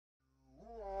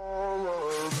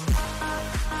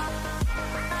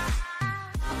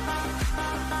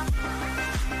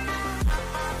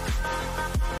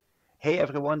Hey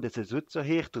everyone, this is Utso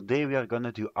here. Today we are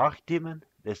gonna do archdemon.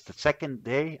 This is the second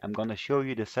day. I'm gonna show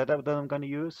you the setup that I'm gonna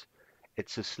use.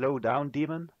 It's a slow down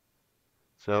demon.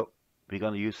 So we're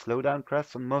gonna use slowdown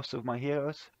crests on most of my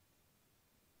heroes.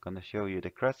 Gonna show you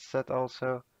the crest set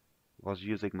also. Was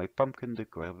using my pumpkin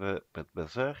duck with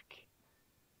berserk.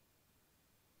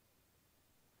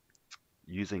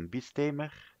 Using beast tamer.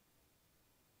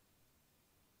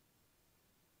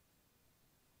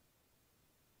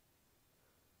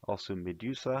 Also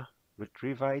Medusa with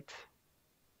Revite.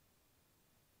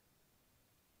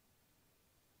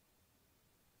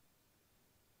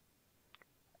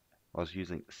 Was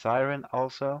using Siren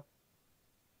also.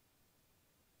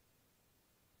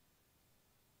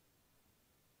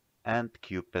 And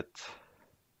Cupid.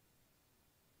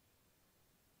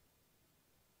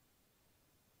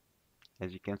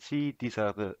 As you can see, these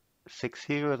are the 6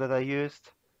 heroes that I used.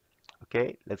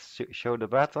 Okay, let's show the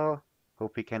battle.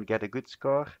 Hope we can get a good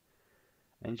score.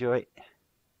 Enjoy.